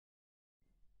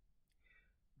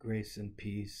Grace and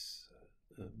peace,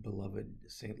 beloved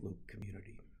St. Luke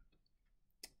community.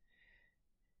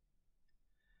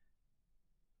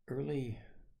 Early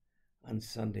on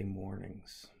Sunday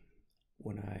mornings,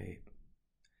 when I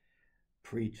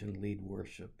preach and lead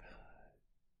worship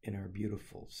in our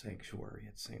beautiful sanctuary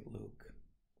at St. Luke,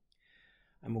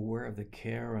 I'm aware of the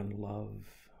care and love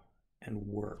and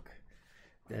work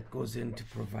that goes into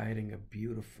providing a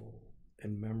beautiful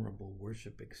and memorable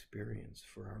worship experience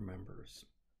for our members.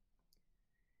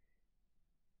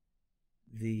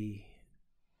 The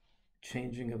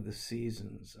changing of the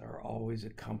seasons are always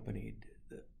accompanied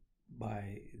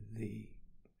by the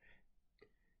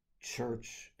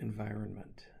church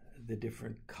environment, the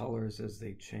different colors as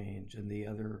they change, and the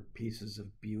other pieces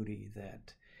of beauty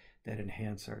that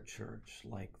enhance our church,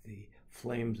 like the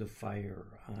flames of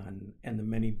fire and the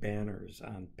many banners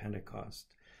on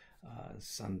Pentecost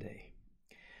Sunday.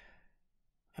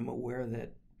 I'm aware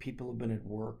that people have been at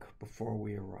work before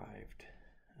we arrived,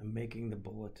 making the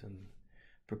bulletin,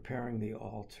 preparing the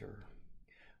altar,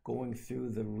 going through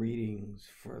the readings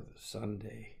for the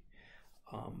Sunday,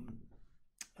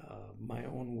 my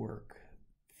own work,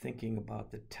 thinking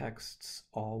about the texts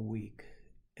all week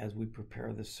as we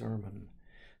prepare the sermon,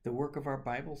 the work of our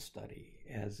Bible study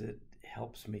as it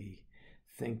helps me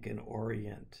think and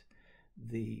orient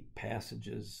the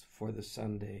passages for the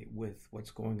Sunday with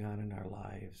what's going on in our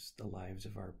lives, the lives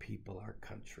of our people, our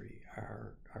country,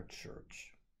 our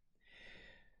church.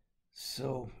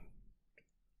 So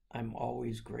I'm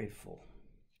always grateful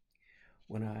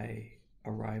when I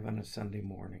arrive on a Sunday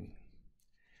morning,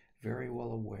 very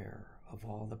well aware of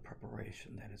all the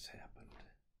preparation that has happened.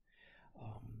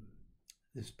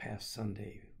 This past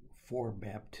Sunday, 4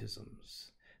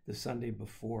 baptisms. The Sunday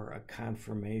before, a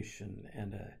confirmation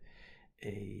and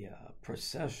a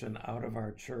procession out of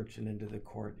our church and into the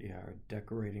courtyard,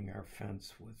 decorating our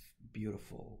fence with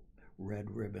beautiful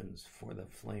red ribbons for the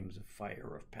flames of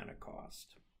fire of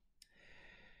Pentecost.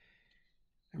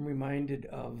 I'm reminded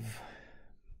of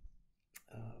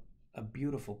a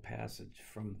beautiful passage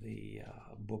from the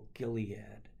book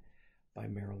Gilead by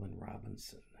Maryilyn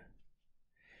Robinson.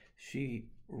 She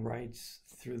writes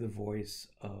through the voice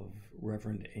of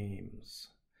Reverend Ames,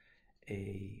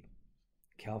 a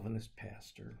Calvinist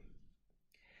pastor,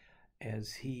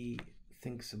 as he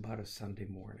thinks about a Sunday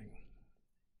morning.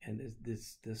 And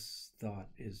this thought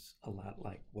is a lot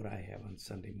like what I have on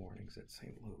Sunday mornings at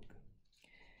St. Luke.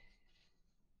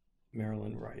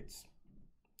 Maryilyn writes,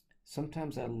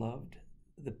 "Sometimes I loved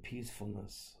the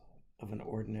peacefulness of an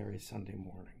ordinary Sunday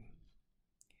morning.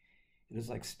 It is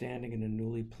like standing in a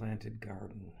newly planted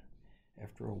garden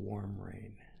after a warm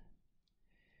rain.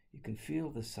 You can feel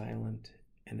the silent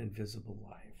and invisible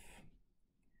life.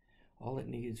 All it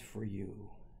needs from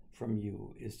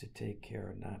you is to take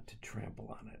care not to trample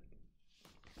on it."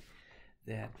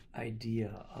 That idea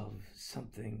of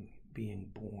something being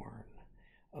born,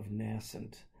 of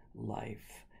nascent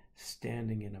life,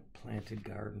 standing in a planted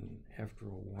garden after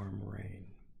a warm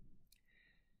rain.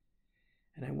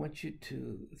 And I want you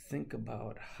to think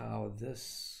about how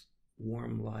this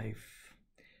warm life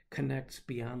connects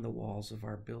beyond the walls of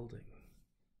our building.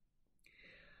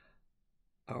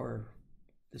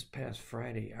 This past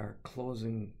Friday, our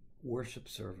closing worship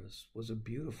service was a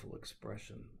beautiful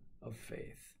expression of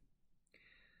faith.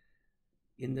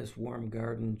 In this warm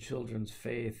garden, children's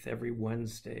faith every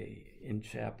Wednesday in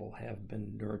chapel have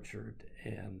been nurtured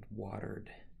and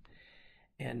watered.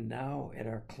 And now at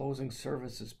our closing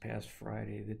service this past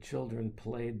Friday, the children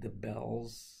played the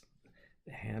bells,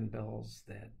 the handbells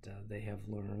that they have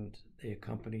learned. They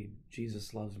accompanied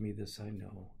 "Jesus Loves Me, This I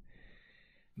Know."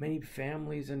 Many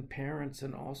families and parents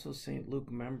and also St.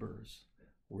 Luke members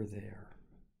were there.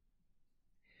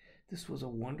 This was a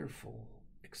wonderful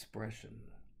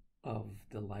expression of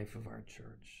the life of our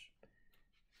church.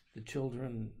 The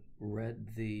children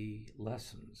read the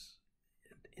lessons,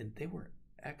 and they were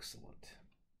excellent.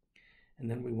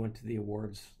 And then we went to the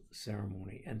awards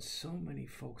ceremony, and so many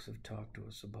folks have talked to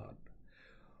us about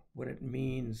what it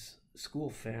means, school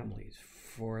families,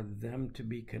 for them to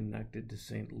be connected to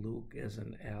St. Luke as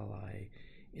an ally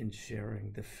in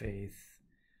sharing the faith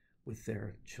with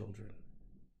their children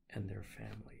and their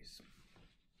families.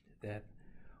 That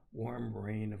warm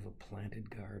rain of a planted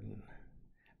garden,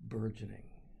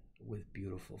 burgeoning with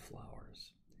beautiful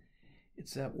flowers.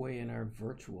 It's that way in our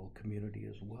virtual community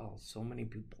as well. So many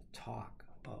people talk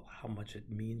about how much it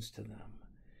means to them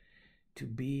to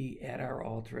be at our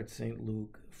altar at St.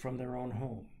 Luke from their own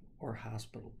home or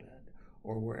hospital bed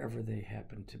or wherever they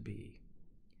happen to be.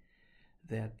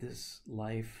 That this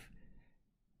life,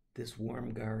 this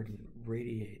warm garden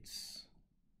radiates.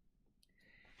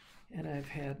 And I've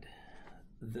had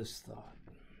this thought.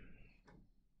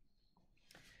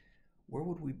 Where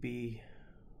would we be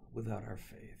without our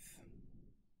faith?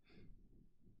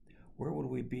 Where would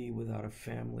we be without a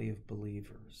family of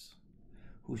believers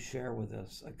who share with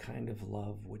us a kind of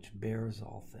love which bears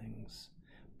all things,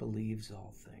 believes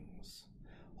all things,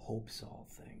 hopes all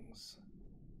things?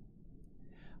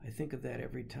 I think of that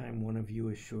every time one of you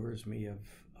assures me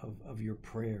of your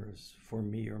prayers for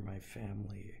me or my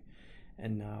family.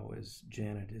 And now as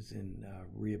Janet is in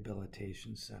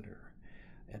rehabilitation center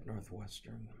at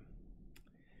Northwestern.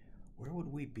 Where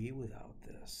would we be without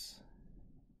this?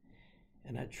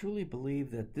 And I truly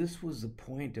believe that this was the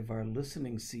point of our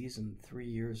listening season 3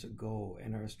 years ago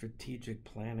and our strategic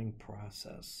planning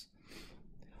process.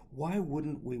 Why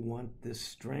wouldn't we want this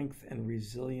strength and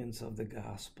resilience of the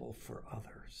gospel for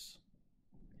others?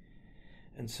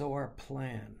 And so our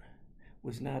plan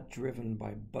was not driven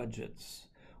by budgets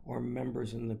or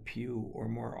members in the pew or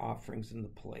more offerings in the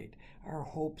plate. Our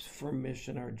hopes for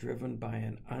mission are driven by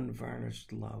an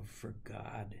unvarnished love for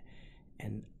God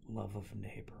and love of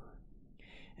neighbor,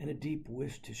 and a deep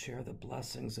wish to share the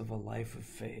blessings of a life of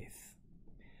faith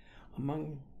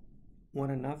among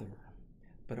one another,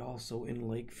 but also in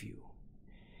Lakeview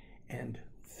and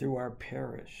through our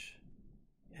parish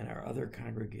and our other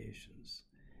congregations,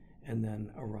 and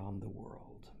then around the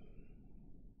world.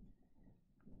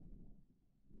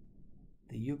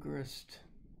 The Eucharist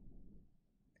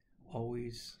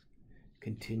always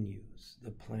continues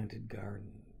the planted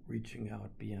garden, reaching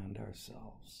out beyond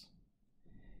ourselves.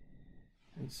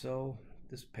 And so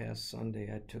this past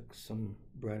Sunday, I took some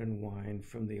bread and wine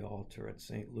from the altar at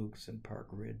St. Luke's in Park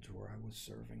Ridge where I was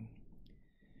serving,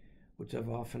 which I've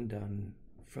often done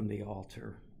from the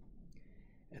altar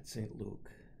at St. Luke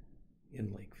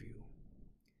in Lakeview,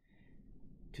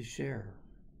 to share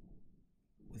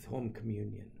with Home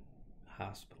Communion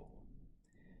Hospital.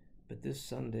 But this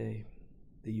Sunday,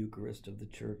 the Eucharist of the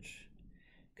Church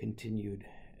continued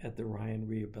at the Ryan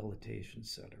Rehabilitation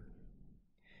Center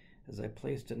as I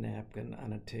placed a napkin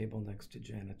on a table next to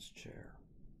Janet's chair,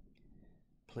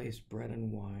 placed bread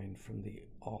and wine from the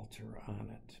altar on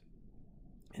it,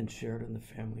 and shared in the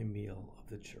family meal of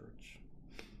the church.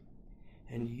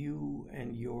 And you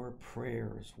and your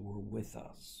prayers were with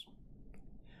us.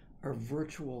 Our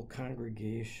virtual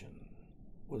congregation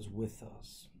was with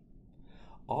us.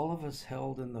 All of us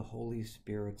held in the Holy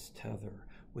Spirit's tether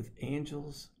with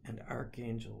angels and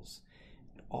archangels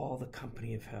and all the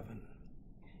company of heaven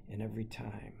in every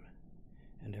time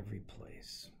and every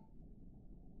place.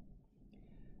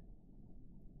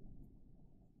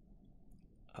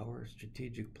 Our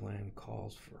strategic plan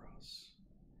calls for us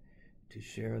to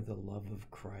share the love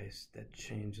of Christ that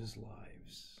changes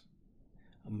lives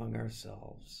among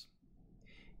ourselves,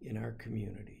 in our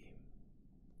community,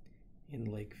 in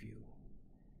Lakeview,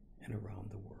 and around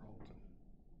the world.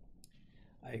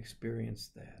 I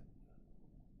experienced that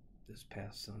this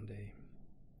past Sunday,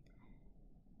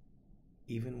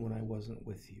 even when I wasn't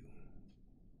with you.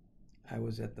 I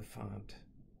was at the font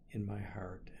in my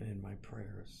heart and in my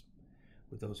prayers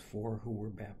with those 4 who were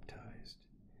baptized.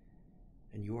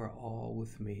 And you are all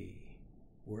with me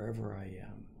wherever I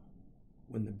am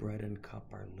when the bread and cup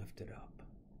are lifted up.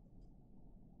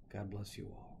 God bless you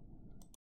all.